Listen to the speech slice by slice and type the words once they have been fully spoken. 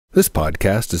This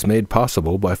podcast is made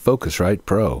possible by Focusrite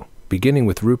Pro. Beginning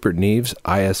with Rupert Neve's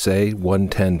ISA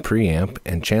 110 preamp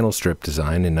and channel strip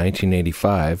design in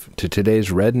 1985 to today's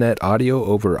RedNet audio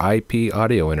over IP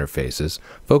audio interfaces,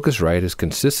 Focusrite has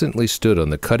consistently stood on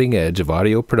the cutting edge of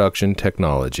audio production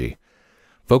technology.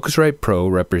 Focusrite Pro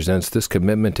represents this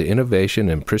commitment to innovation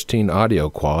and pristine audio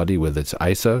quality with its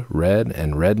ISA, Red,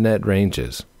 and RedNet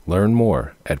ranges. Learn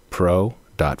more at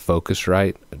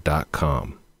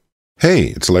pro.focusrite.com. Hey,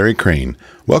 it's Larry Crane.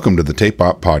 Welcome to the Tape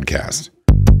Op Podcast.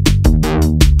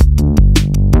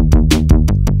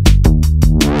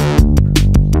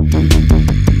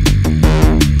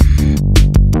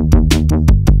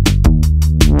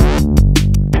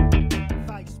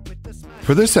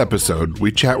 For this episode,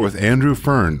 we chat with Andrew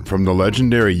Fearn from the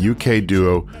legendary UK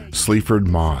duo Sleaford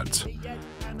Mods.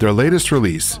 Their latest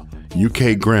release,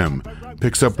 UK Grim,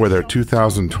 picks up where their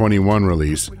 2021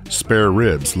 release, Spare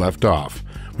Ribs, left off,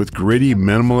 with gritty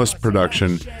minimalist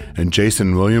production and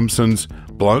Jason Williamson's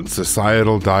blunt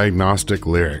societal diagnostic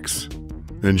lyrics.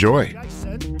 Enjoy.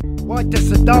 Why does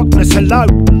the darkness hello?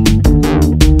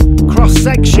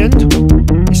 Cross-sectioned,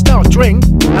 it's not a drink,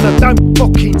 and I don't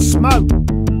fucking smoke.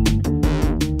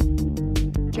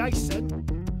 Jason,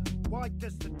 why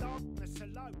does the darkness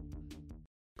hello?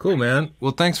 Cool, man.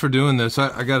 Well, thanks for doing this.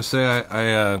 I gotta say,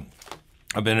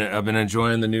 I've been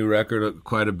enjoying the new record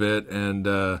quite a bit, and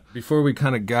before we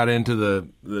kind of got into the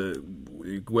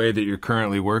way that you're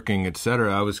currently working,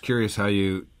 etc., I was curious how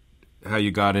you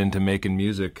got into making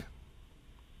music.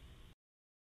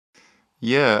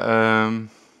 Yeah,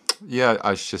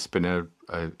 it's just been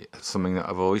something that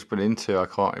I've always been into. I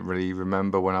can't really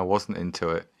remember when I wasn't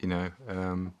into it,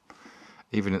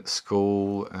 even at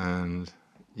school, and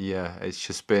yeah, it's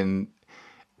just been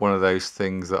one of those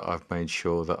things that I've made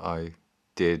sure that I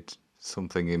did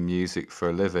something in music for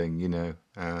a living,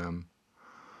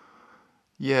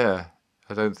 yeah,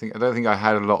 I don't think I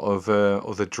had a lot of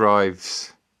other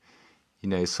drives.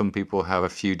 Some people have a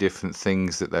few different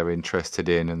things that they're interested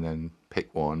in and then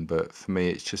pick one, but for me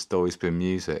it's just always been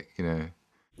music.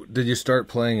 Did you start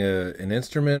playing an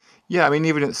instrument? Yeah, I mean,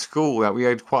 even at school, we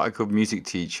had quite a good music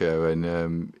teacher,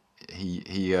 and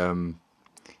he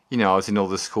I was in all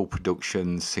the school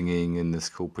productions, singing in the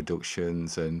school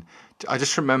productions, and I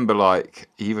just remember,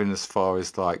 even as far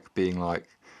as being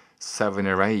 7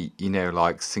 or 8,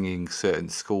 singing certain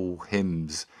school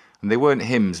hymns, and they weren't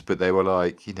hymns, but they were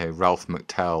Ralph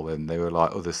McTell, and they were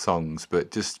other songs,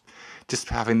 but just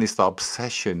having this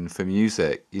obsession for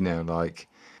music, I don't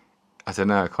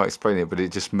know, I can't explain it, but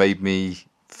it just made me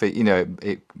feel,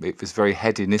 it was very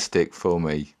hedonistic for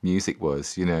me, music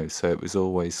was, so it was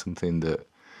always something that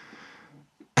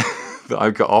I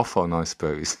got off on, I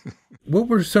suppose. What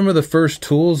were some of the first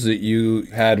tools that you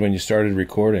had when you started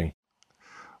recording?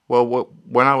 Well,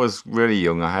 when I was really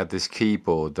young, I had this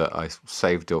keyboard that I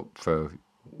saved up for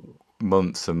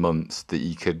months and months that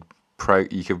you could play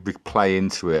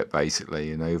into it,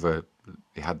 basically, and it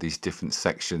had these different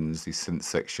sections, these synth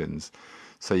sections,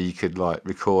 so you could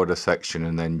record a section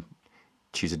and then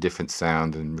choose a different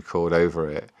sound and record over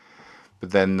it.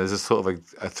 But then there's a sort of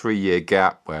a 3-year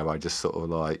gap where I just sort of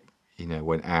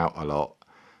went out a lot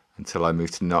until I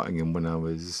moved to Nottingham when I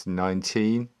was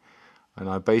 19, and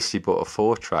I basically bought a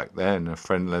 4-track then. A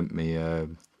friend lent me a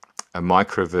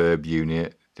microverb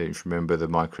unit. Don't you remember the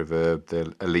microverb,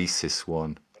 the Alesis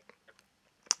one?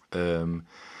 And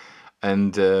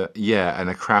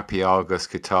a crappy Argus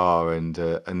guitar, and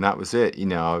that was it.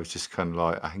 I was just kind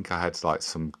of I think I had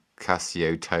some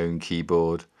Casio tone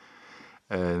keyboard,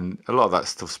 and a lot of that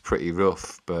stuff's pretty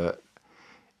rough, but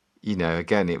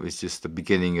again, it was just the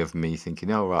beginning of me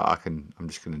thinking, oh right, I'm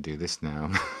just going to do this now.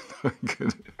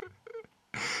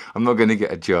 I'm not going to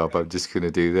get a job, I'm just going to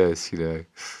do this.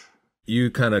 You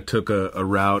kind of took a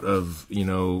route of,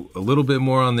 a little bit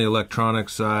more on the electronic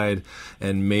side,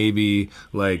 and maybe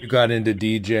you got into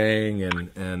DJing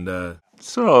and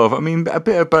sort of. I mean, a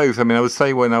bit of both. I mean, I would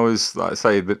say when I was, that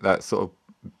sort of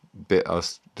bit I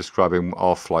was describing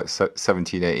off,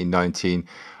 17, 18, 19,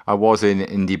 I was in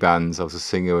indie bands. I was a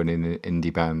singer in an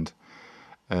indie band.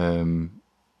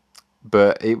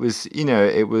 But it was,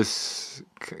 it was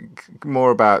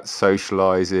more about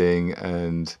socializing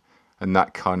and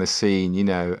that kind of scene,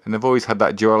 and I've always had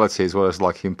that duality as well as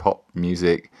in pop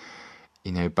music,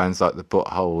 bands like the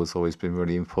Buttholes always been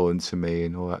really important to me,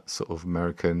 and all that sort of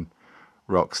American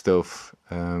rock stuff.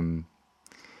 So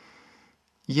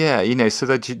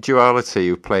the duality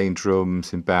of playing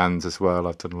drums in bands as well,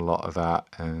 I've done a lot of that,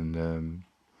 and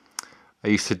I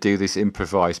used to do this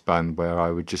improvised band where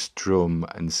I would just drum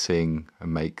and sing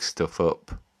and make stuff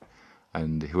up,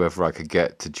 and whoever I could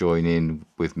get to join in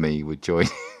with me would join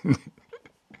in.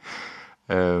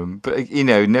 But you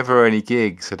know, never any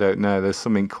gigs. I don't know. There's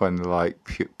something kind of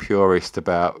like purist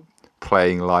about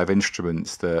playing live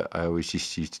instruments that I always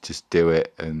just used to just do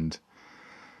it. And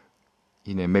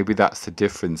you know, maybe that's the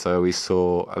difference. I always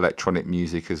saw electronic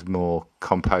music as more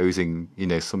composing, you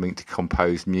know, something to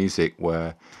compose music,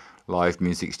 where live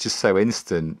music's just so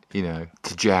instant, you know,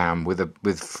 to jam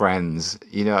with friends.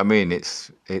 You know what I mean?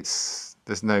 It's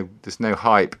there's no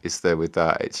hype, is there, with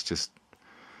that? It's just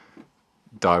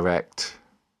direct.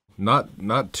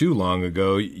 Not too long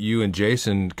ago, you and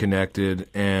Jason connected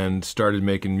and started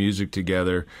making music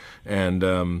together. And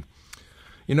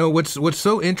you know, what's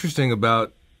so interesting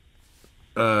about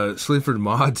Sleaford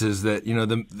Mods is that, you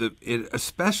know,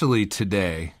 especially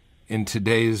today, in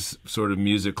today's sort of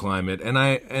music climate,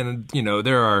 and you know,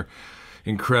 there are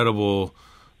incredible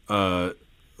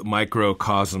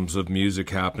microcosms of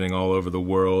music happening all over the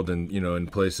world, and you know, in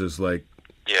places like,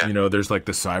 you know, there's like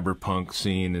the cyberpunk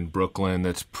scene in Brooklyn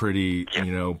that's pretty,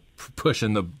 you know,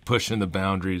 pushing the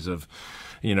boundaries of,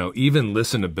 you know, even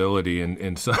listenability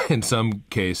in some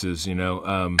cases, you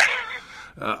know.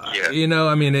 You know,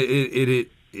 I mean,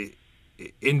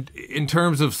 in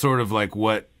terms of sort of like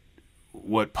what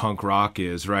punk rock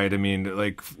is, right? I mean,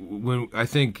 like, when I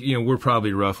think, you know, we're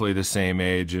probably roughly the same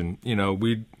age, and you know,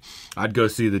 I'd go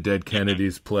see the Dead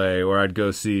Kennedys play, or I'd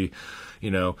go see,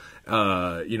 you know,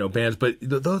 bands, but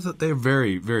they're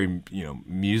very, very, you know,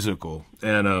 musical,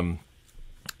 and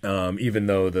even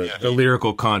though the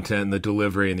lyrical content and the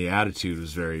delivery and the attitude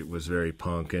was very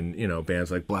punk, and you know, bands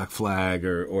like Black Flag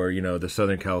or you know, the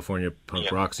Southern California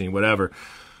punk rock scene, whatever.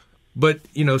 But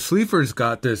you know, Sleaford's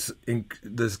got it's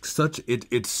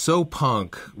so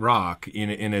punk rock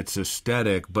in its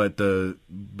aesthetic, but the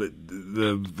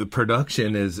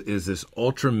production is this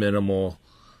ultra minimal,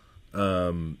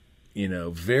 you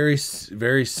know, very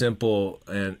very simple,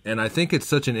 and I think it's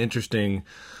such an interesting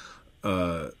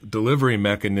delivery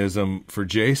mechanism for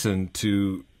Jason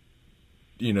to,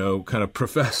 you know, kind of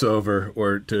profess over,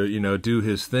 or to, you know, do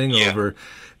his thing over.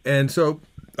 And so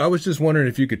I was just wondering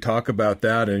if you could talk about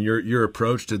that and your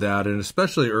approach to that, and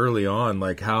especially early on,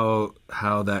 like how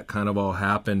that kind of all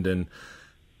happened, and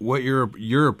what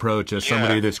your approach as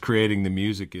somebody that's creating the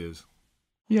music is.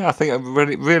 Yeah, I think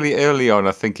really early on,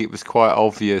 I think it was quite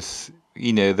obvious.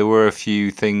 You know, there were a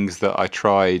few things that I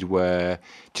tried where,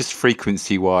 just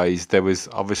frequency-wise, there was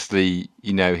obviously,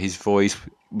 you know, his voice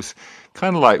was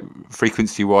kind of like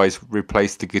frequency-wise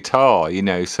replaced the guitar, you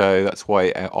know, so that's why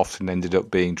it often ended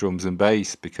up being drums and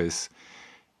bass, because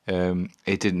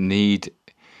it didn't need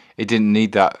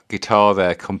that guitar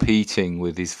there competing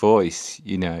with his voice,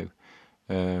 you know.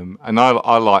 And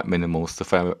I like minimal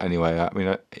stuff anyway. I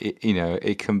mean, you know,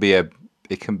 it can be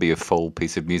a full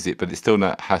piece of music, but it still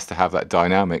has to have that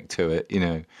dynamic to it, you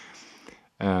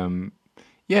know.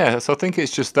 Yeah, so I think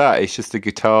it's just that. It's just the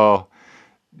guitar,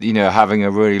 you know, having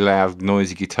a really loud,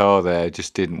 noisy guitar there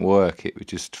just didn't work. It would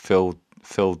just fill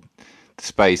the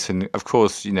space. And of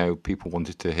course, you know, people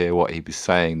wanted to hear what he was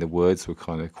saying. The words were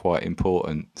kind of quite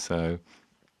important. So,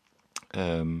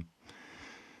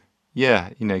 yeah,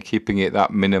 you know, keeping it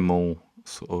that minimal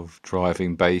sort of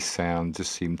driving bass sound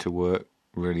just seemed to work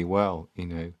really well, you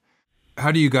know.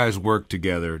 How do you guys work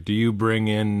together? Do you bring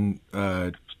in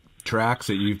tracks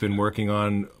that you've been working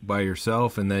on by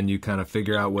yourself, and then you kind of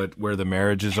figure out where the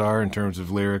marriages are in terms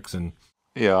of lyrics? And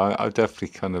yeah, I definitely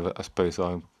kind of, I suppose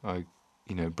I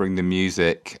you know, bring the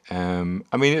music. I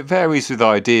mean, it varies with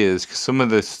ideas, because some of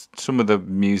the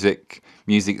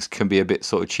musics can be a bit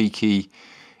sort of cheeky,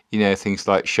 you know, things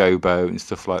like Showboat and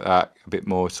stuff like that, a bit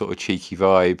more sort of cheeky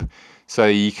vibe. So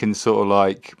you can sort of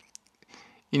like,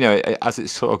 you know, as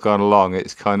it's sort of gone along,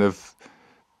 it's kind of,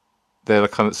 they're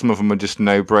kind of, some of them are just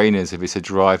no-brainers. If it's a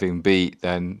driving beat,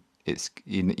 then it's,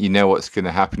 you know what's going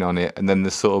to happen on it. And then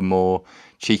the sort of more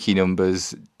cheeky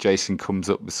numbers, Jason comes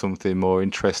up with something more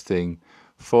interesting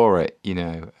for it, you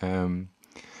know.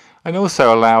 And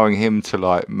also allowing him to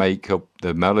like make up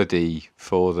the melody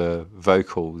for the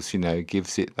vocals, you know,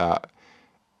 gives it that,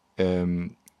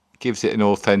 gives it an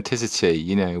authenticity,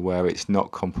 you know, where it's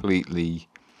not completely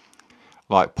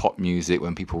like pop music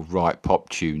when people write pop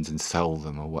tunes and sell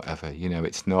them or whatever, you know.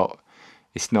 It's not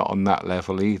on that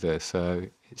level either. So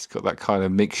it's got that kind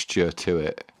of mixture to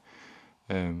it,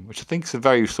 which I think is a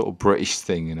very sort of British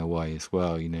thing in a way as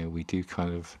well. You know, we do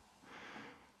kind of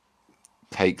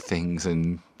take things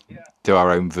and do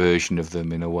our own version of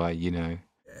them in a way, you know.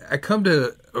 I come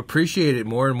to appreciate it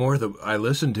more and more that I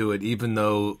listen to it, even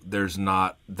though there's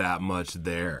not that much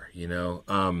there, you know.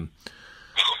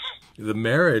 the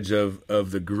marriage of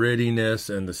the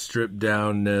grittiness and the stripped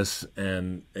downness,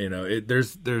 and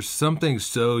there's something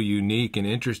so unique and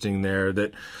interesting there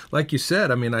that, like you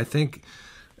said, I mean, I think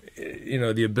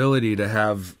the ability to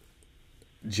have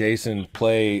Jason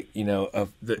play,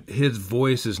 his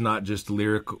voice is not just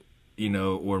lyrical,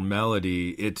 or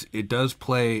melody. It does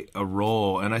play a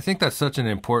role, and I think that's such an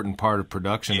important part of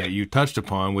production that you touched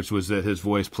upon, which was that his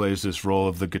voice plays this role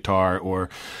of the guitar or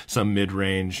some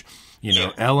mid-range,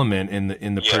 element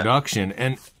in the production.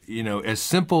 And as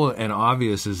simple and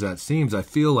obvious as that seems, I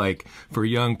feel like for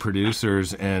young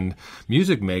producers and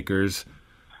music makers,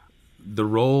 the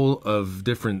role of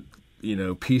different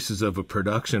pieces of a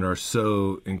production are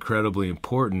so incredibly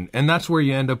important. And that's where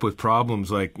you end up with problems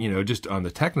like, just on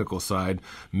the technical side,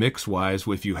 mix wise,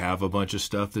 if you have a bunch of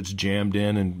stuff that's jammed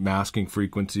in and masking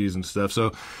frequencies and stuff.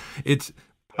 So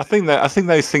I think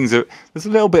those things there's a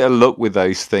little bit of luck with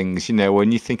those things,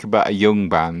 when you think about a young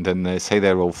band and they say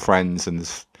they're all friends, and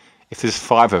if there's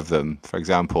 5 of them, for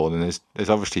example, then there's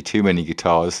obviously too many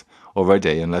guitars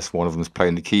already, unless one of them's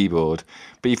playing the keyboard.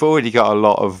 But you've already got a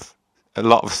lot of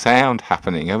sound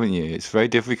happening, haven't you? It's very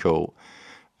difficult.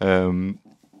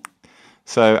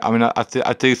 So I mean,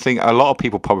 I do think a lot of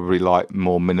people probably like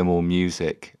more minimal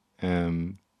music,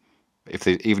 even if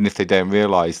they don't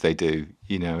realize they do.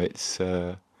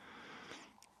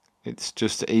 It's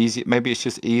just easy. Maybe it's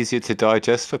just easier to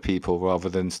digest for people rather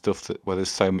than stuff where there's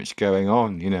so much going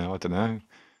on. I don't know.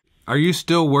 Are you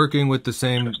still working with the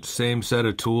same set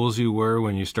of tools you were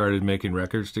when you started making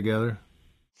records together?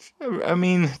 I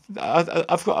mean,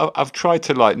 I've tried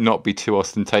to not be too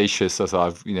ostentatious as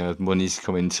money's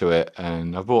come into it,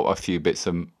 and I've bought a few bits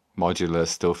of modular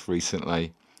stuff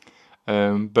recently.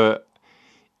 But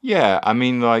yeah, I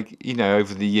mean,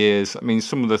 over the years, I mean,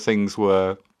 some of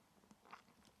the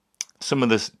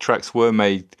tracks were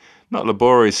made not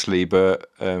laboriously, but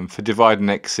for Divide and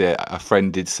Exit, a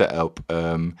friend did set up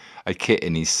a kit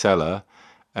in his cellar,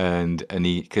 and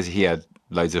because he had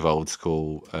loads of old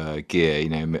school gear,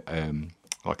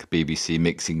 like a BBC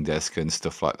mixing desk and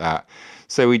stuff like that.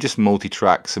 So we just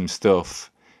multi-tracked some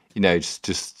stuff, I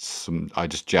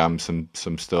just jammed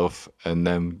some stuff, and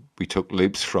then we took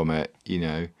loops from it,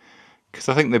 because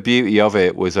I think the beauty of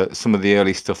it was that some of the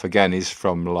early stuff again is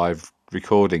from live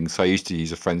recordings. So I used to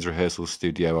use a friend's rehearsal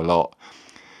studio a lot.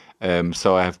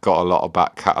 So I have got a lot of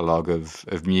back catalogue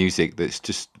of music that's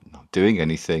just not doing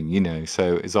anything,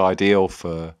 so it's ideal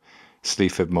for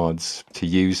Sleaford Mods to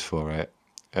use for it.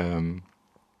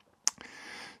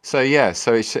 So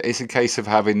it's a case of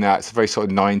having that. It's a very sort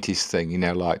of 90s thing,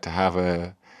 to have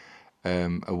a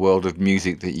world of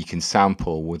music that you can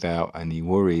sample without any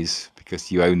worries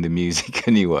because you own the music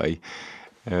anyway.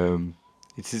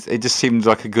 It just seems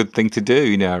like a good thing to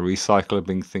do, a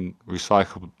recycling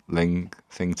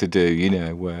thing to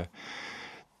do, where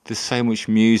there's so much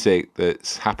music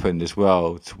that's happened as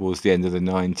well towards the end of the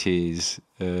 90s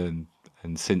and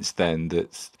since then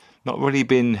that's not really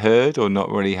been heard or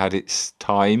not really had its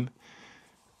time.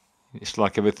 It's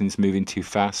like everything's moving too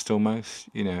fast almost,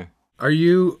 Are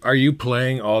you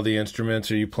playing all the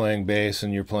instruments? Are you playing bass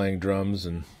and you're playing drums?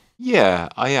 And yeah,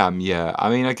 I am. Yeah,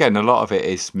 I mean, again, a lot of it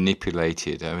is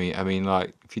manipulated. I mean,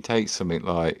 like if you take something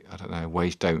like, I don't know,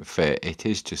 Waves Don't Fit, it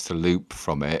is just a loop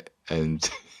from it, and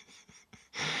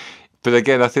but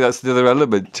again, I think that's another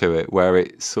element to it where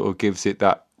it sort of gives it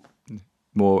that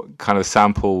more kind of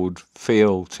sampled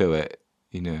feel to it,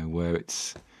 where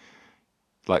it's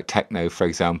like techno, for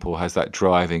example, has that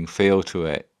driving feel to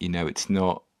it. It's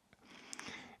not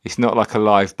like a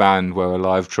live band where a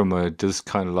live drummer does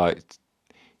kind of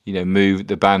move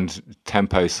the band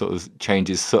tempo sort of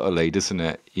changes subtly, doesn't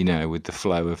it? With the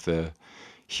flow of the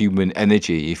human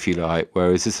energy, if you like.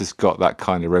 Whereas this has got that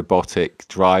kind of robotic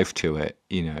drive to it,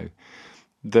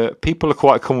 that people are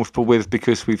quite comfortable with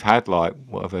because we've had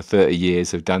 30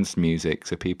 years of dance music,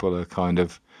 so people are kind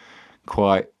of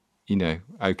quite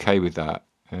okay with that.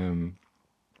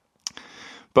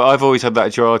 But I've always had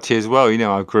that duality as well.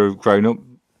 I've grown up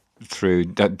through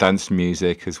dance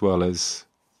music as well as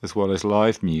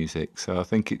live music, so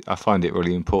I find it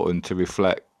really important to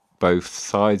reflect both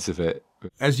sides of it.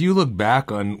 As you look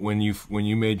back on when you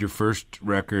made your first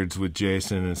records with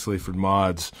Jason and Sleaford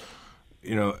Mods,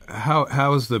 how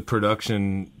has the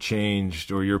production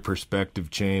changed or your perspective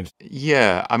changed?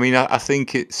 Yeah, I mean, I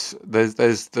think there's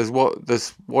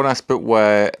one aspect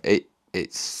where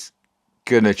it's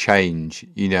gonna change.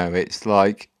 It's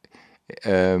like,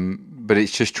 but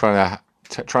it's just trying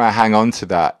to hang on to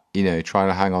that. Trying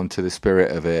to hang on to the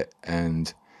spirit of it,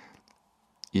 and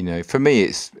for me,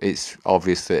 it's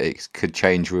obvious that it could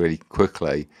change really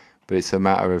quickly, but it's a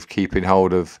matter of keeping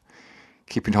hold of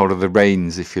keeping hold of the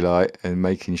reins, if you like, and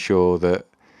making sure that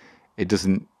it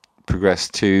doesn't progress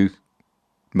too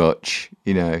much,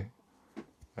 you know.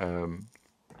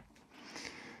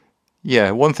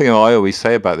 Yeah, one thing I always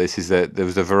say about this is that there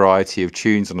was a variety of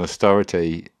tunes on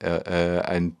Austerity,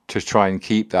 and to try and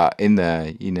keep that in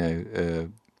there, you know,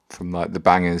 from like the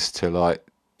bangers to like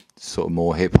sort of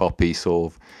more hip hoppy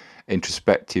sort of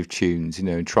introspective tunes, you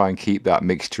know, and try and keep that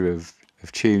mixture of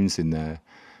tunes in there,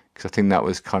 because I think that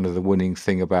was kind of the winning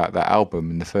thing about that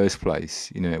album in the first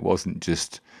place. You know, it wasn't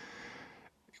just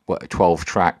 12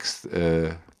 tracks,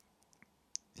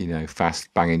 you know,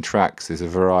 fast banging tracks. There's a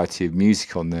variety of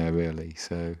music on there, really.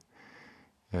 So,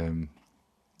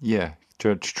 yeah,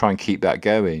 to try and keep that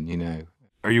going, you know.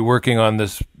 Are you working on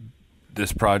this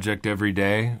project every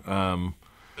day?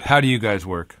 How do you guys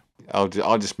work? I'll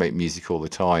just make music all the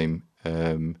time,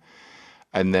 and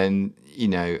then, you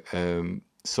know,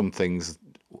 some things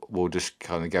will just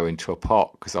kind of go into a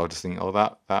pot because I'll just think, oh,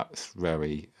 that's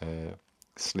very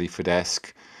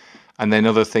Sleaford-esque, and then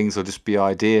other things will just be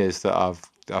ideas that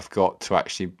I've got to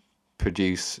actually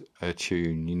produce a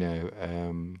tune, you know.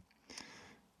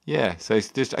 Yeah, so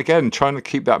it's just again trying to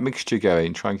keep that mixture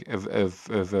going, trying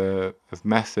of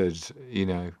method, you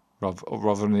know,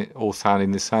 rather than it all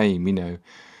sounding the same, you know.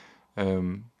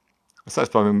 So that's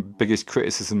probably my biggest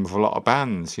criticism of a lot of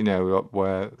bands, you know,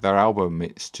 where their album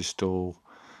it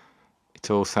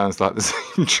all sounds like the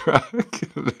same track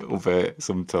a little bit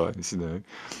sometimes, you know.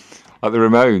 Like the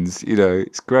Ramones, you know,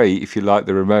 it's great if you like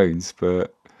the Ramones,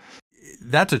 but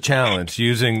that's a challenge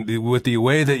using with the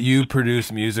way that you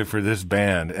produce music for this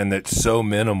band, and that's so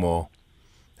minimal.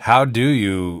 How do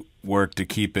you work to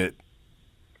keep it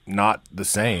not the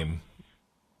same?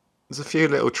 there's a few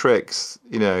little tricks,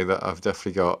 you know, that I've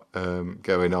definitely got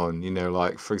going on. You know,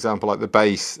 like for example, like the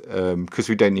bass, because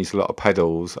we don't use a lot of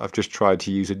pedals. I've just tried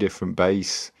to use a different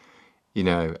bass, you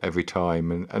know, every time,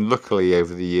 and luckily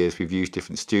over the years we've used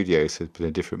different studios, so there's been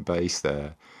a different bass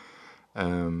there.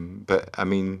 But I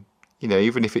mean, you know,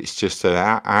 even if it's just an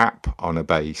app on a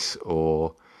bass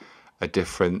or a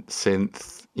different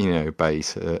synth, you know,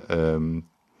 bass,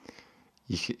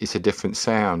 it's a different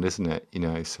sound, isn't it? You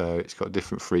know, so it's got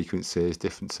different frequencies,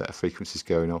 different set of frequencies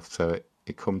going off, so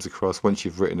it comes across. Once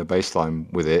you've written a bass line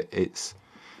with it, it's,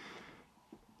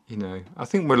 you know, I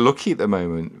think we're lucky at the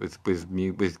moment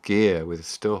with gear, with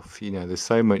stuff. You know, there's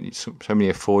so many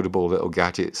affordable little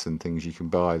gadgets and things you can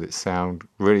buy that sound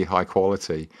really high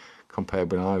quality compared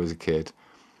when I was a kid,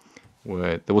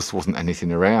 where there wasn't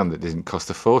anything around that didn't cost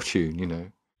a fortune. You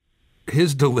know,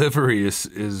 his delivery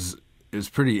is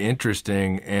pretty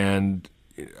interesting, and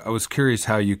I was curious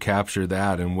how you capture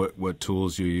that and what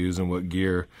tools you use and what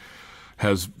gear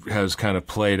has kind of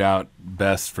played out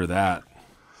best for that.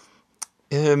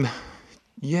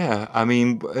 Yeah, I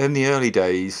mean, in the early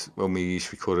days when we used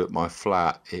to record at my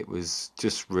flat, it was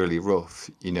just really rough.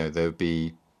 You know, there'd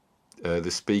be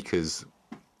the speakers,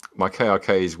 my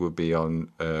KRKs would be on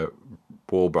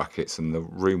wall brackets, and the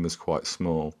room was quite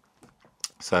small.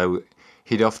 So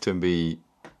he'd often be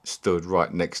stood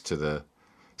right next to the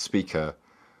speaker,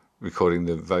 recording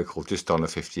the vocal just on a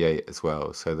 58 as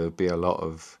well. So there'd be a lot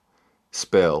of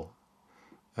spill.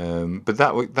 But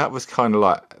that was kind of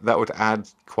like, that would add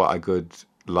quite a good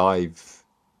live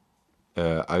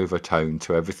overtone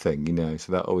to everything, you know,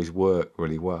 so that always worked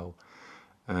really well.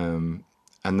 And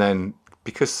then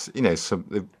because, you know,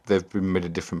 they've been made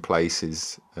at different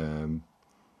places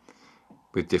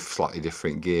with slightly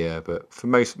different gear, but for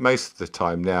most of the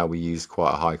time now we use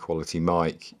quite a high quality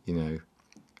mic, you know.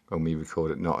 When we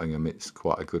record at Nottingham, it's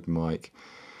quite a good mic.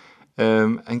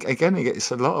 And again,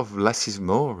 it's a lot of less is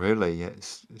more, really.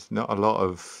 It's not a lot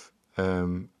of,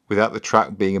 without the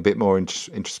track being a bit more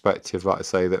introspective, like I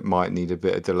say, that might need a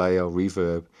bit of delay or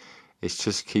reverb. It's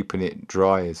just keeping it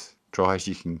dry as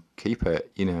you can keep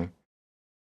it, you know.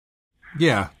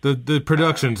 Yeah, the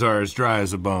productions are as dry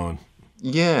as a bone.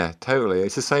 Yeah, totally.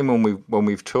 It's the same when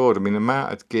we've toured. I mean, the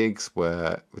amount of gigs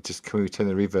where we just, can we turn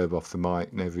the reverb off the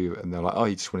mic, and they're like, oh,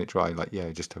 you just want it dry? Like, yeah,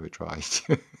 just have it dry.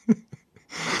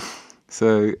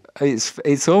 So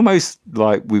it's almost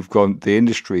like the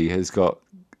industry has got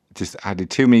just added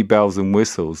too many bells and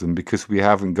whistles, and because we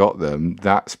haven't got them,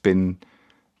 that's been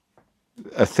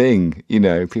a thing. You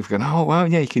know, people going, oh well,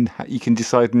 yeah, you can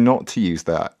decide not to use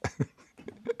that.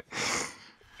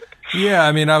 Yeah,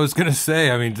 I mean, I was gonna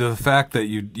say, I mean, the fact that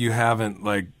you haven't,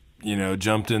 like, you know,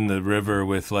 jumped in the river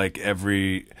with like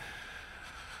every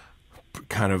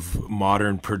kind of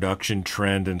modern production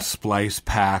trend and splice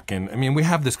pack. And I mean, we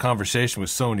have this conversation with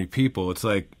so many people. It's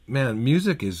like, man,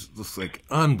 music is just like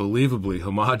unbelievably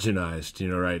homogenized, you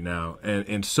know, right now, and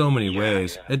in so many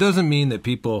ways. It doesn't mean that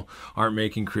people aren't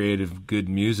making creative, good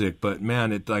music, but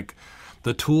man, it like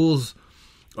the tools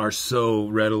are so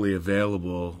readily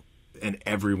available and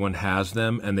everyone has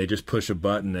them, and they just push a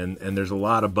button, and there's a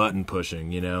lot of button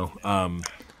pushing, you know.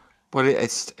 Well,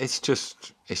 it's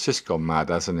just gone mad,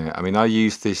 hasn't it? I mean, I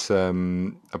use this.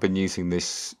 I've been using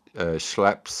this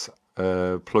Schleps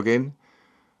plugin.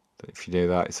 If you know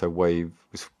that, it's a wave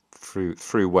it's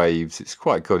through waves. It's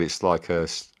quite good. It's like a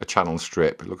channel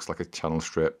strip. It looks like a channel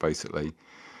strip basically.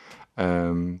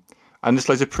 And there's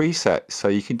loads of presets, so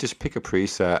you can just pick a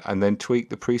preset and then tweak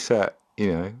the preset,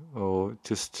 you know, or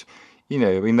just, you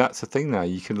know, I mean, that's the thing now.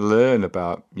 You can learn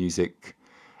about music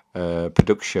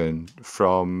production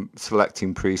from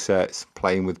selecting presets,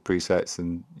 playing with presets,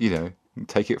 and, you know,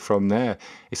 take it from there.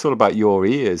 It's all about your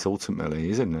ears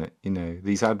ultimately, isn't it? You know,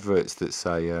 these adverts that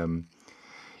say,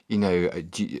 you know,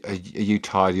 are you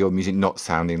tired of your music not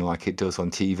sounding like it does on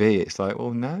TV? It's like,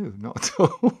 well, no, not at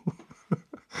all.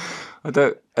 I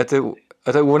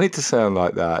don't want it to sound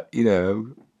like that, you know,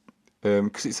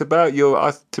 because it's about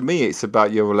to me, it's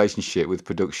about your relationship with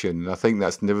production. And I think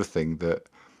that's another thing, that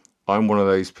I'm one of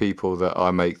those people that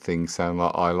I make things sound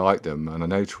like I like them, and I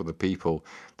know to other people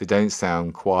they don't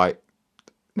sound quite.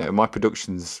 You know, my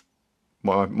production, it's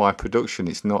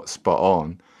not spot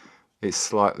on. It's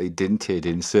slightly dinted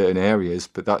in certain areas,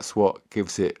 but that's what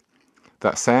gives it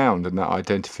that sound and that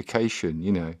identification,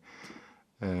 you know.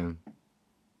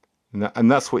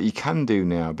 And that's what you can do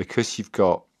now, because you've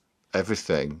got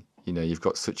everything. You know, you've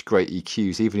got such great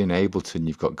EQs. Even in Ableton,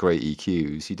 you've got great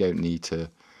EQs. You don't need to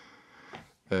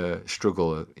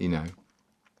struggle, you know.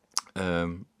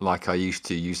 Like I used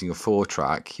to using a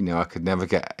 4-track. You know, I could never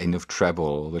get enough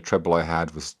treble. The treble I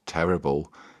had was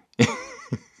terrible.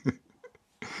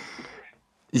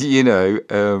 You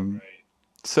know,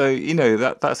 so, you know,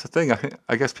 that's the thing.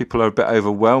 I guess people are a bit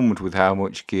overwhelmed with how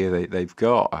much gear they've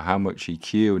got, or how much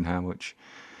EQ, and how much,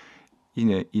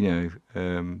 you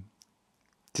know,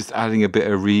 just adding a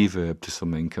bit of reverb to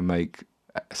something can make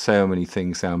so many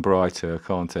things sound brighter,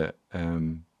 can't it?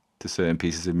 To certain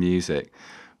pieces of music,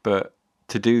 but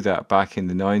to do that back in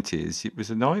the 90s, it was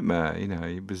a nightmare. You know,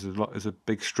 it was a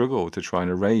big struggle to try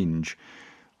and arrange.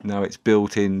 Now it's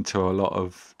built into a lot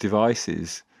of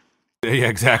devices. Yeah,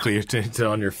 exactly. It's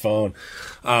on your phone.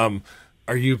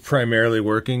 Are you primarily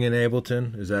working in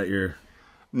Ableton? Is that your...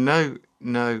 No.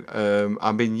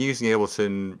 I've been using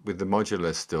Ableton with the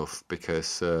modular stuff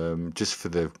because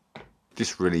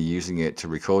just really using it to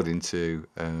record into.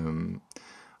 And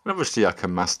obviously I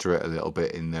can master it a little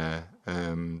bit in there.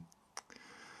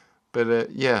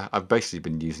 But yeah, I've basically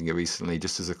been using it recently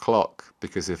just as a clock,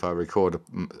 because if I record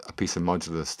a piece of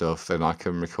modular stuff, then I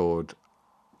can record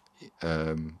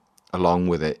along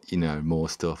with it, you know, more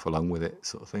stuff along with it,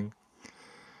 sort of thing.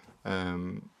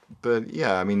 But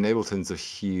yeah, I mean, Ableton's a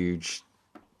huge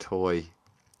toy.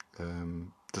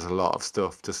 Does a lot of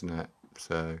stuff, doesn't it?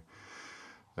 So,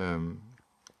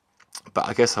 but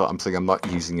I guess I'm saying I'm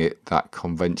not using it that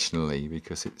conventionally,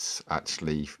 because it's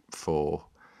actually for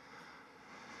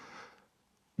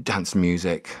dance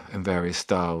music and various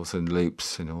styles and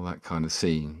loops and all that kind of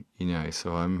scene, you know.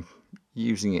 So I'm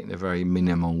using it in a very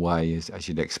minimal way, as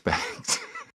you'd expect.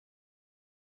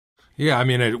 Yeah, I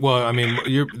mean,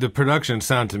 the production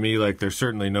sound to me like there's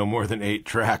certainly no more than 8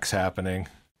 tracks happening.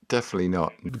 Definitely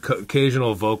not.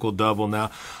 Occasional vocal double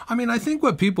now. I mean, I think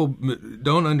what people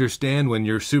don't understand when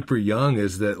you're super young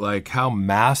is that, like, how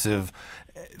massive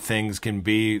things can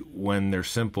be when they're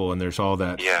simple and there's all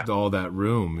that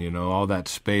room, you know, all that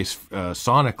space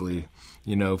sonically.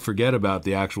 You know, forget about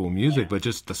the actual music, but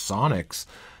just the sonics.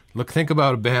 Think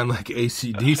about a band like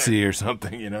AC/DC or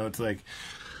something. You know, it's like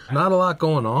not a lot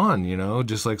going on. You know,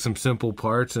 just like some simple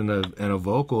parts and a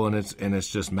vocal, and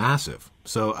it's just massive.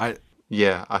 So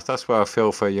that's where I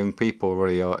feel for young people,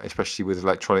 really, especially with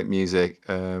electronic music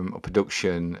or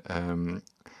production.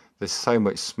 There's so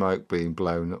much smoke being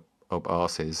blown up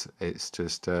arses. It's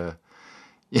just,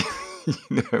 you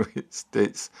know,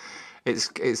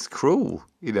 it's cruel.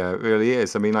 You know, it really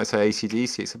is. I mean, like say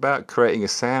AC/DC, it's about creating a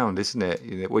sound, isn't it?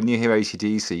 You know, when you hear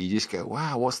AC/DC, you just go,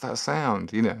 "Wow, what's that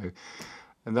sound?" You know,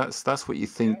 and that's what you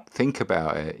think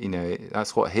about it. You know,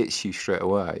 that's what hits you straight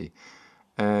away.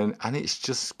 And it's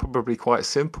just probably quite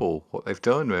simple what they've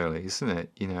done, really, isn't it?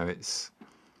 You know, it's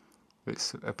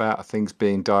about things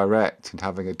being direct and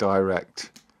having a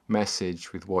direct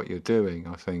message with what you're doing.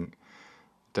 I think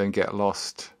don't get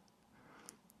lost.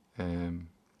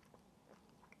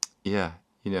 Yeah,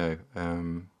 you know,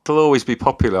 it'll always be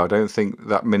popular. I don't think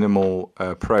that minimal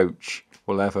approach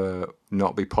will ever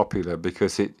not be popular,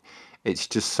 because it's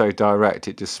just so direct.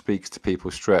 It just speaks to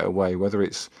people straight away, whether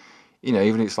it's, you know,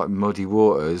 even if it's like Muddy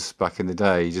Waters back in the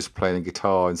day, just playing a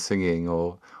guitar and singing,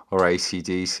 or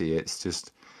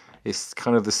AC/DC. It's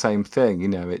kind of the same thing, you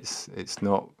know. It's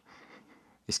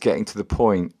getting to the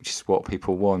point, which is what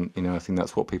people want, you know. I think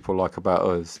that's what people like about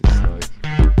us. It's like...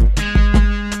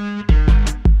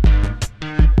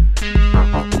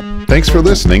 Thanks for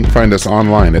listening. Find us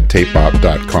online at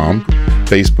tapeop.com,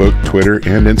 Facebook, Twitter,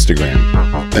 and Instagram.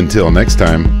 Until next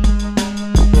time.